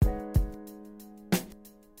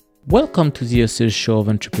Welcome to the Authors Show of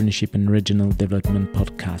Entrepreneurship and Regional Development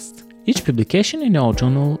podcast. Each publication in our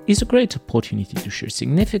journal is a great opportunity to share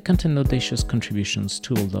significant and audacious contributions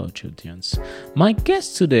to a large audience. My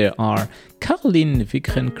guests today are Caroline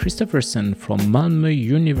Wikgren Christoffersen from Malmö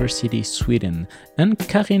University, Sweden, and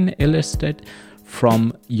Karin Ellerstedt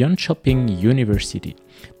from Jönköping University.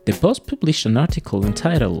 They both published an article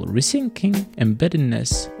entitled Rethinking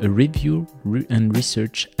Embeddedness, a Review and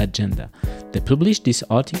Research Agenda. They published this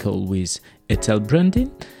article with Ethel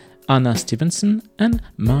Brundin, Anna Stevenson, and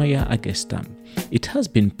Maria Agestam. It has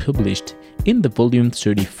been published in the volume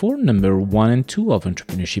 34, number 1 and 2 of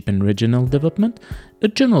Entrepreneurship and Regional Development, a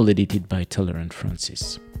journal edited by Teller and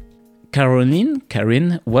Francis.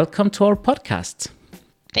 Karin, welcome to our podcast.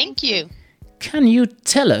 Thank you. Can you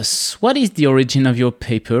tell us what is the origin of your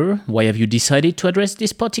paper? Why have you decided to address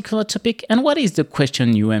this particular topic? And what is the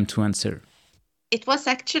question you aim to answer? It was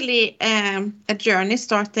actually a journey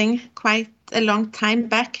starting quite a long time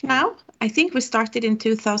back now. I think we started in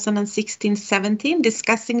 2016-17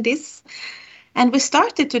 discussing this. And we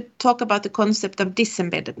started to talk about the concept of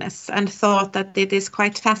disembeddedness and thought that it is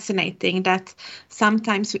quite fascinating that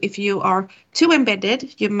sometimes if you are too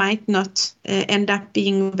embedded, you might not end up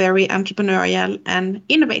being very entrepreneurial and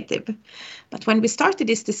innovative. But when we started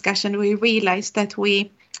this discussion, we realized that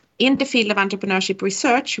in the field of entrepreneurship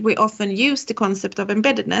research, we often use the concept of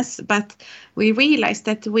embeddedness, but we realized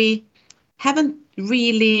that we haven't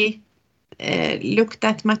really looked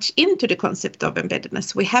that much into the concept of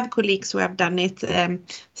embeddedness. We have colleagues who have done it,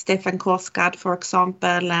 Stefan Korsgaard, for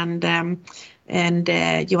example, and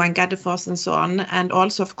Johan Gaddefors and so on, and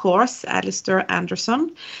also, of course, Alistair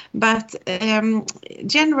Anderson. But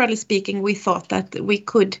generally speaking, we thought that we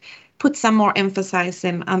could put some more emphasis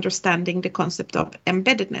in understanding the concept of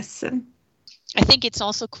embeddedness. I think it's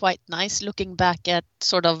also quite nice looking back at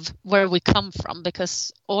sort of where we come from, because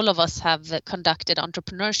all of us have conducted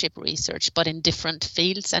entrepreneurship research, but in different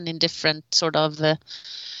fields and in different sort of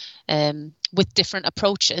with different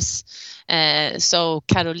approaches. So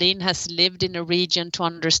Caroline has lived in a region to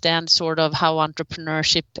understand sort of how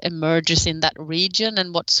entrepreneurship emerges in that region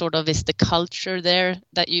and what sort of is the culture there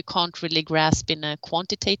that you can't really grasp in a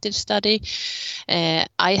quantitative study.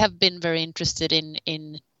 I have been very interested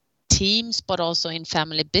in teams, but also in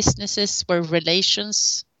family businesses where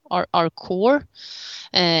relations are core.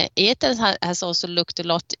 Ethel has also looked a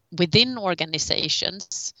lot within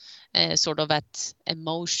organizations, sort of at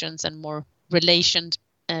emotions and more relations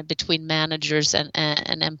between managers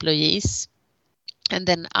and employees. And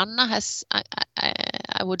then Anna has,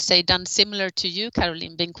 I would say, done similar to you,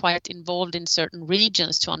 Caroline, been quite involved in certain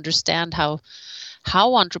regions to understand how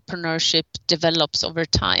entrepreneurship develops over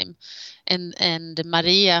time. And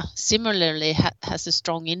Maria similarly has a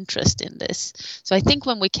strong interest in this. So I think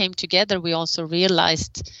when we came together, we also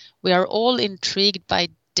realized we are all intrigued by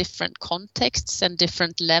different contexts and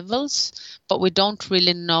different levels, but we don't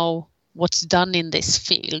really know what's done in this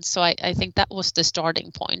field. So I think that was the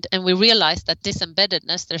starting point. And we realized that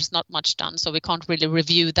disembeddedness, there's not much done, so we can't really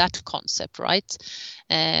review that concept, right?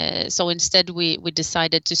 So instead, we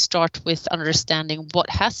decided to start with understanding what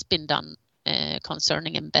has been done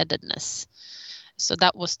concerning embeddedness. So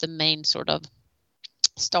that was the main sort of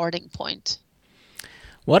starting point.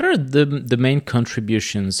 What are the main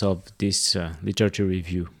contributions of this literature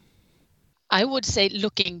review? I would say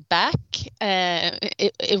looking back,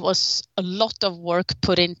 it was a lot of work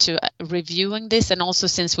put into reviewing this, and also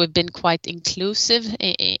since we've been quite inclusive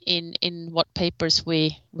in what papers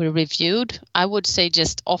we reviewed, I would say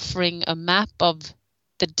just offering a map of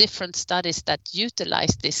the different studies that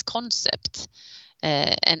utilize this concept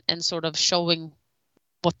and sort of showing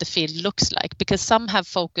what the field looks like, because some have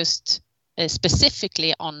focused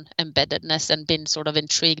specifically on embeddedness and been sort of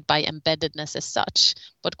intrigued by embeddedness as such,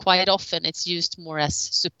 but quite often it's used more as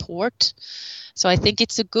support. So I think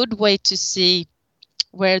it's a good way to see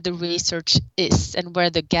where the research is and where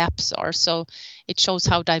the gaps are. So it shows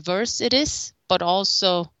how diverse it is, but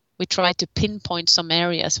also we try to pinpoint some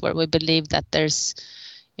areas where we believe that there's,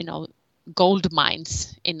 gold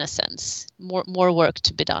mines in a sense, more work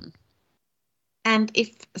to be done. And if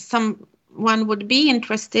someone would be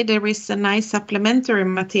interested, there is a nice supplementary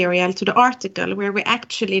material to the article where we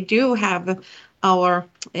actually do have our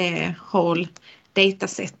whole data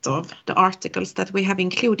set of the articles that we have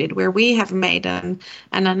included, where we have made an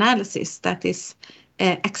analysis that is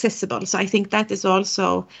accessible. So I think that is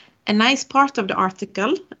also a nice part of the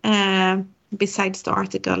article, besides the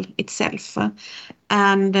article itself.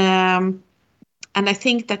 And And I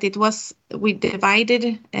think that we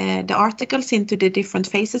divided the articles into the different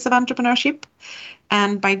phases of entrepreneurship.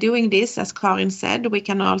 And by doing this, as Karin said, we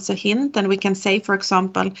can also hint and we can say, for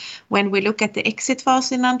example, when we look at the exit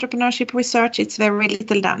phase in entrepreneurship research, it's very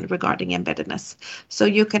little done regarding embeddedness. So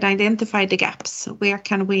you can identify the gaps. Where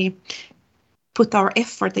can we put our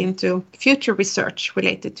effort into future research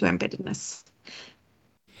related to embeddedness?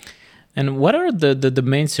 And what are the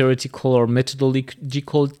main theoretical or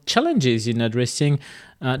methodological challenges in addressing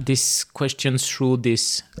these questions through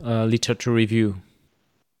this literature review?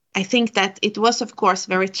 I think that it was, of course,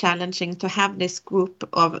 very challenging to have this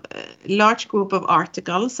large group of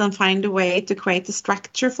articles and find a way to create a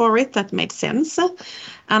structure for it that made sense.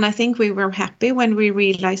 And I think we were happy when we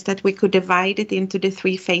realized that we could divide it into the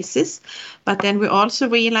 3 phases. But then we also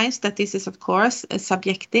realized that this is, of course,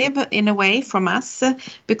 subjective in a way from us,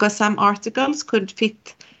 because some articles could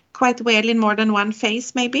fit quite well in more than one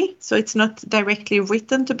phase, maybe. So it's not directly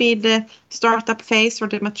written to be the startup phase or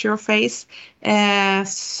the mature phase.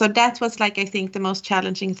 So that was I think the most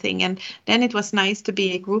challenging thing. And then it was nice to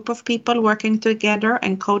be a group of people working together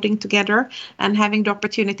and coding together and having the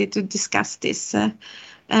opportunity to discuss this.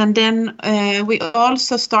 And then we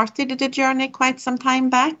also started the journey quite some time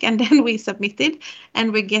back, and then we submitted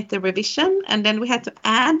and we get the revision, and then we had to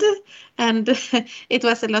add, and it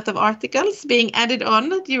was a lot of articles being added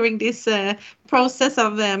on during this process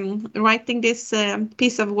of writing this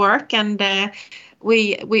piece of work. And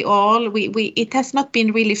it has not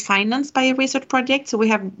been really financed by a research project, so we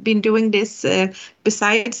have been doing this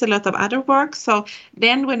besides a lot of other work. So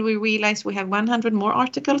then when we realized we have 100 more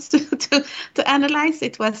articles to analyze,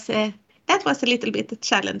 that was a little bit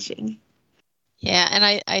challenging. Yeah,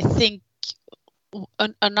 and I think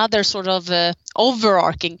another sort of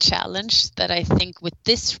overarching challenge that I think with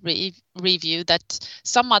this review that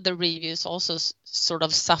some other reviews also sort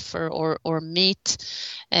of suffer or meet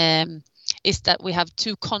is that we have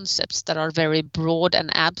 2 concepts that are very broad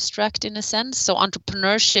and abstract in a sense. So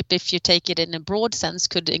entrepreneurship, if you take it in a broad sense,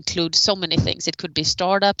 could include so many things. It could be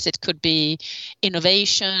startups, it could be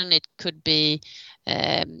innovation, it could be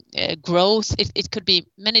growth. It could be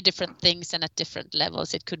many different things and at different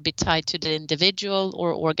levels. It could be tied to the individual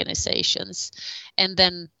or organizations. And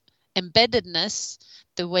then embeddedness,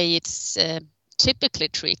 the way it's typically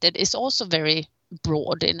treated, is also very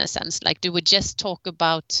broad in a sense. Like, do we just talk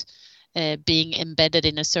about being embedded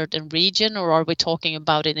in a certain region, or are we talking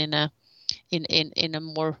about it in a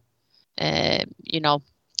more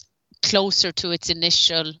closer to its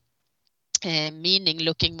initial meaning,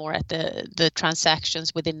 looking more at the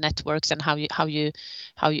transactions within networks and how you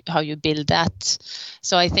build that.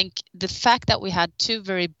 So I think the fact that we had 2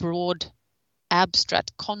 very broad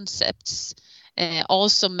abstract concepts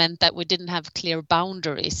also meant that we didn't have clear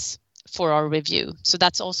boundaries for our review. So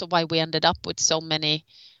that's also why we ended up with so many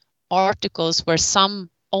articles where some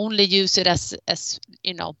only use it as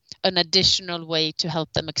an additional way to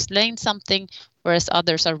help them explain something, whereas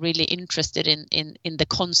others are really interested in the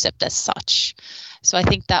concept as such. So I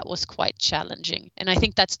think that was quite challenging. And I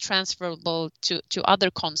think that's transferable to other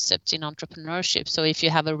concepts in entrepreneurship. So if you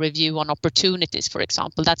have a review on opportunities, for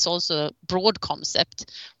example, that's also a broad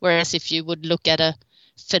concept. Whereas if you would look at a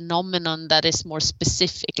phenomenon that is more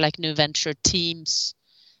specific, like new venture teams,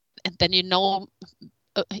 and then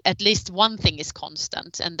at least one thing is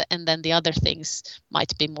constant, and then the other things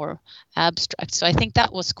might be more abstract. So I think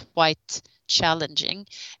that was quite challenging.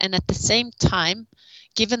 And at the same time,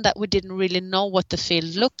 given that we didn't really know what the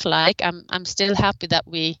field looked like, I'm still happy that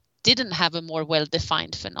we didn't have a more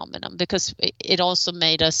well-defined phenomenon, because it also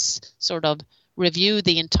made us sort of review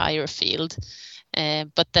the entire field.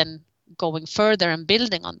 But then going further and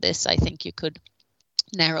building on this, I think you could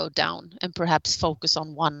narrow down and perhaps focus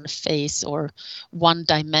on one phase or one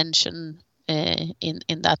dimension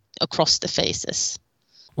in that across the phases.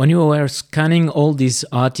 When you were scanning all these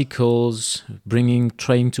articles,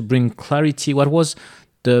 trying to bring clarity, what was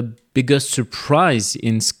the biggest surprise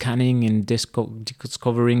in scanning and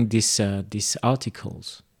discovering these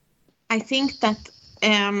articles? I think that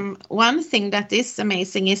one thing that is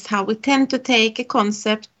amazing is how we tend to take a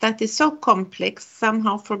concept that is so complex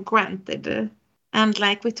somehow for granted. And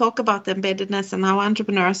like we talk about embeddedness and how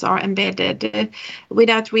entrepreneurs are embedded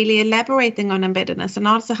without really elaborating on embeddedness, and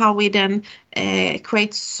also how we then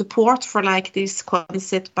create support for like this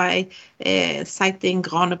concept by citing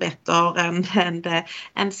Granovetter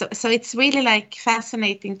and so it's really like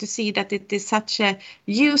fascinating to see that it is such a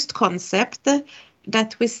used concept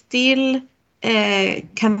that we still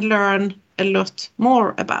can learn a lot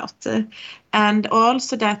more about, and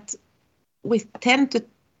also that we tend to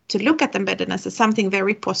look at embeddedness as something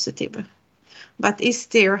very positive. but is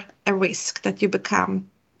there a risk that you become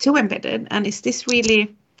too embedded? And is this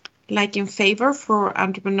really like in favor for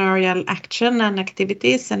entrepreneurial action and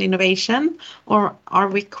activities and innovation, or are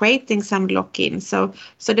we creating some lock-in? So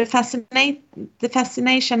the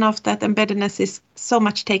fascination of that embeddedness is so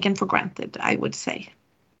much taken for granted, I would say.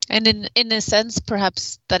 And in a sense,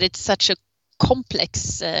 perhaps that it's such a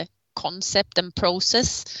complex concept and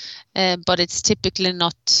process, but it's typically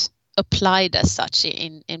not applied as such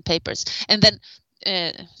in papers. And then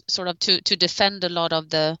sort of to defend a lot of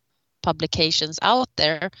the publications out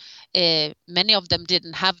there, many of them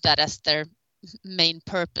didn't have that as their main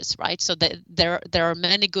purpose, right? So there are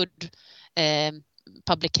many good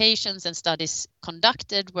publications and studies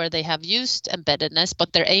conducted where they have used embeddedness,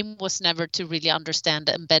 but their aim was never to really understand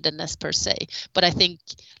embeddedness per se. But I think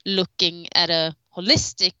looking at a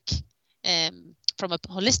holistic from a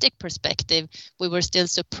holistic perspective, we were still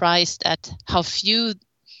surprised at how few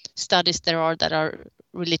studies there are that are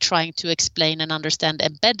really trying to explain and understand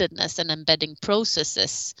embeddedness and embedding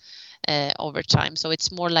processes over time. So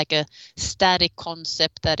it's more like a static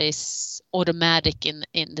concept that is automatic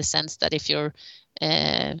in the sense that if you're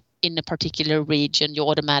in a particular region, you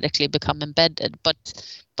automatically become embedded. But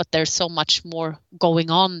there's so much more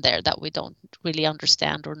going on there that we don't really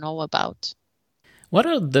understand or know about. What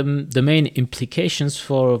are the main implications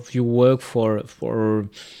for your work for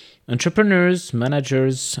entrepreneurs,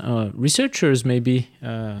 managers, researchers maybe,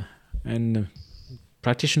 and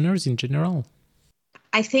practitioners in general?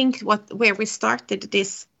 I think where we started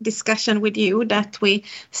this discussion with you, that we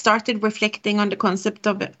started reflecting on the concept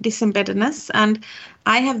of disembeddedness. And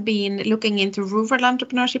I have been looking into rural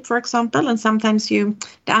entrepreneurship, for example, and sometimes the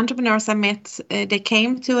entrepreneurs I met, they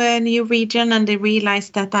came to a new region and they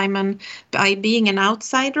realized that by being an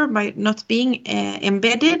outsider, by not being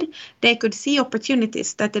embedded, they could see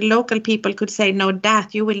opportunities that the local people could say, no,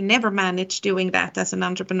 that you will never manage doing that as an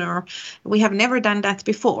entrepreneur. We have never done that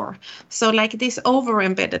before. So like this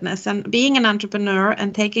over-embeddedness and being an entrepreneur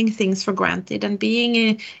and taking things for granted and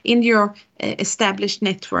being in your established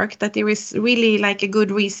network, that there is really like a good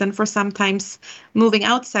reason for sometimes moving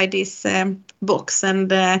outside this box and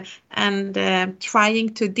trying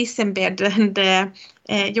to disembed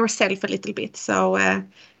and yourself a little bit. So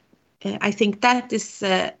I think that is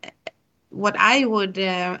what I would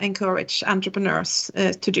encourage entrepreneurs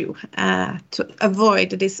to do, to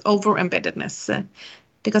avoid this over-embeddedness.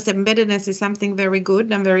 Because embeddedness is something very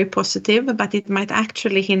good and very positive, but it might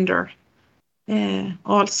actually hinder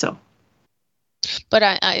also. But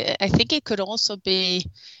I think it could also be,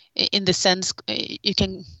 in the sense, you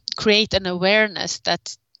can create an awareness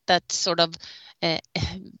that sort of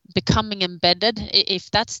becoming embedded,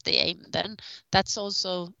 if that's the aim, then that's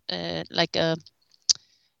also like a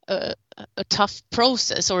tough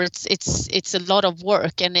process, or it's a lot of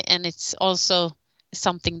work, and it's also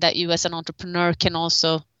something that you as an entrepreneur can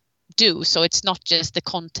also do. So it's not just the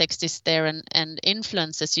context is there and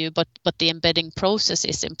influences you, but the embedding process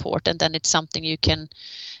is important, and it's something you can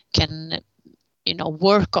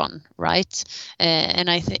work on, right? And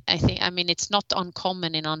I think it's not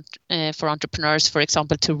uncommon for entrepreneurs, for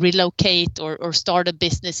example, to relocate or start a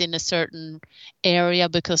business in a certain area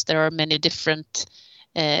because there are many different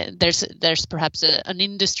there's perhaps an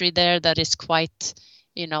industry there that is quite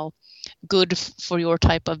good for your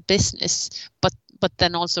type of business, but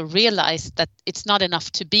then also realize that it's not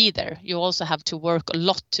enough to be there. You also have to work a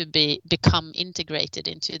lot to become integrated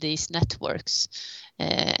into these networks,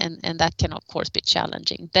 and that can of course be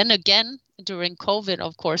challenging. Then again, during COVID,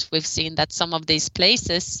 of course, we've seen that some of these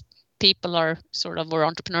places people are or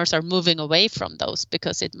entrepreneurs are moving away from those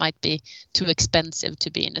because it might be too expensive to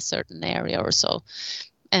be in a certain area or so.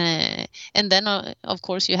 And then, of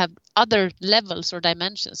course, you have other levels or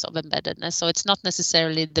dimensions of embeddedness. So it's not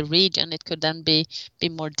necessarily the region. It could then be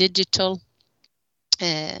more digital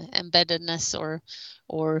embeddedness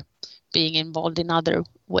or being involved in other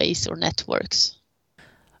ways or networks.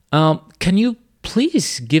 Can you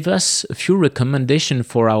please give us a few recommendations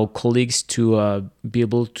for our colleagues to be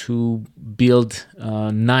able to build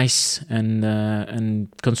a nice and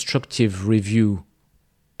constructive review?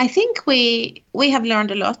 I think we have learned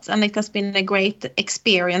a lot, and it has been a great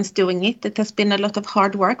experience doing it. It has been a lot of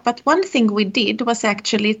hard work. But one thing we did was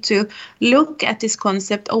actually to look at this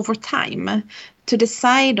concept over time, to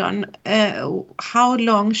decide on how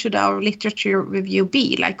long should our literature review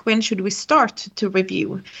be, like when should we start to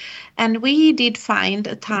review. And we did find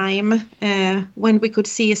a time when we could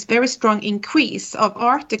see a very strong increase of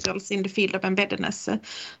articles in the field of embeddedness.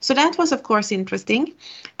 So that was, of course, interesting.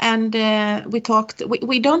 And we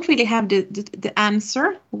don't really have the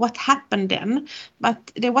answer, what happened then,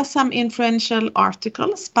 but there was some influential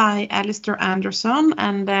articles by Alistair Anderson,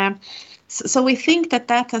 and so we think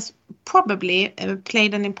that has probably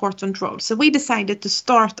played an important role. So we decided to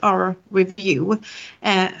start our review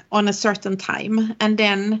on a certain time, and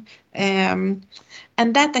then and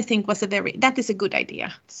that I think that is a good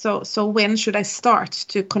idea. So when should I start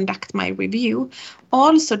to conduct my review?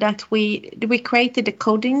 Also that we created a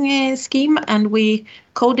coding scheme, and we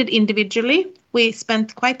coded individually. We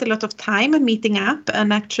spent quite a lot of time meeting up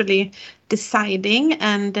and actually deciding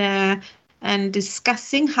and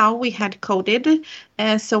discussing how we had coded,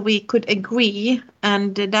 so we could agree.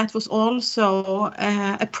 And that was also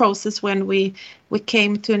a process when we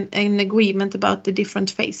came to an agreement about the different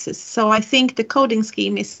phases. So I think the coding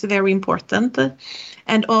scheme is very important,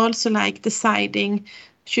 and also like deciding,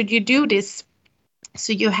 should you do this?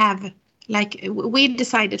 So you have, like, we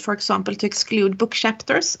decided, for example, to exclude book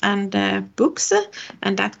chapters and books,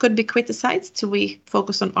 and that could be criticized. So we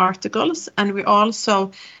focus on articles, and we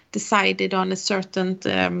also decided on a certain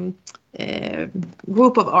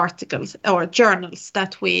group of articles or journals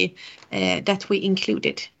that we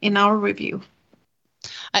included in our review.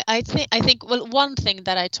 I think well, one thing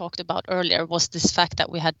that I talked about earlier was this fact that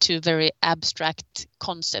we had two very abstract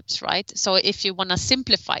concepts, right? So if you want to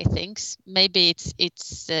simplify things, maybe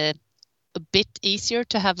it's a bit easier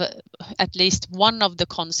to have at least one of the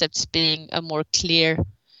concepts being a more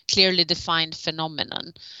clearly defined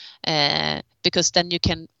phenomenon, because then you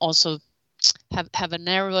can also have a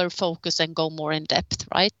narrower focus and go more in depth,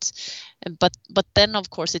 right? But then of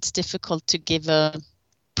course it's difficult to give a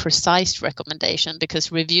precise recommendation,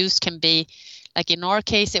 because reviews can be, like in our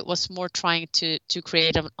case, it was more trying to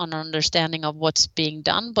create an understanding of what's being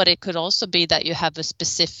done, but it could also be that you have a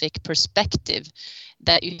specific perspective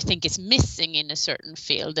that you think is missing in a certain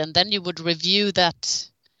field, and then you would review that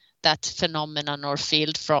phenomenon or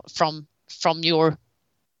field from your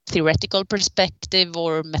theoretical perspective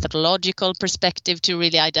or methodological perspective to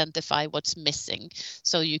really identify what's missing,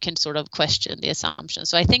 so you can sort of question the assumption.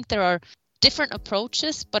 So I think there are different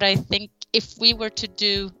approaches, but I think if we were to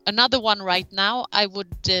do another one right now, I would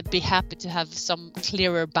be happy to have some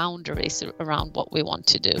clearer boundaries around what we want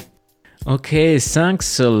to do. Okay,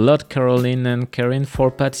 thanks a lot, Caroline and Karin, for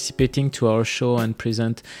participating to our show and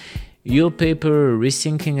present your paper,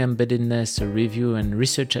 Rethinking Embeddedness, a review and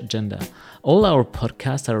research agenda. All our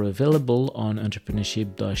podcasts are available on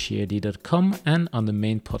entrepreneurship-ead.com and on the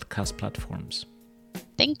main podcast platforms.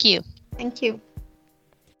 Thank you. Thank you.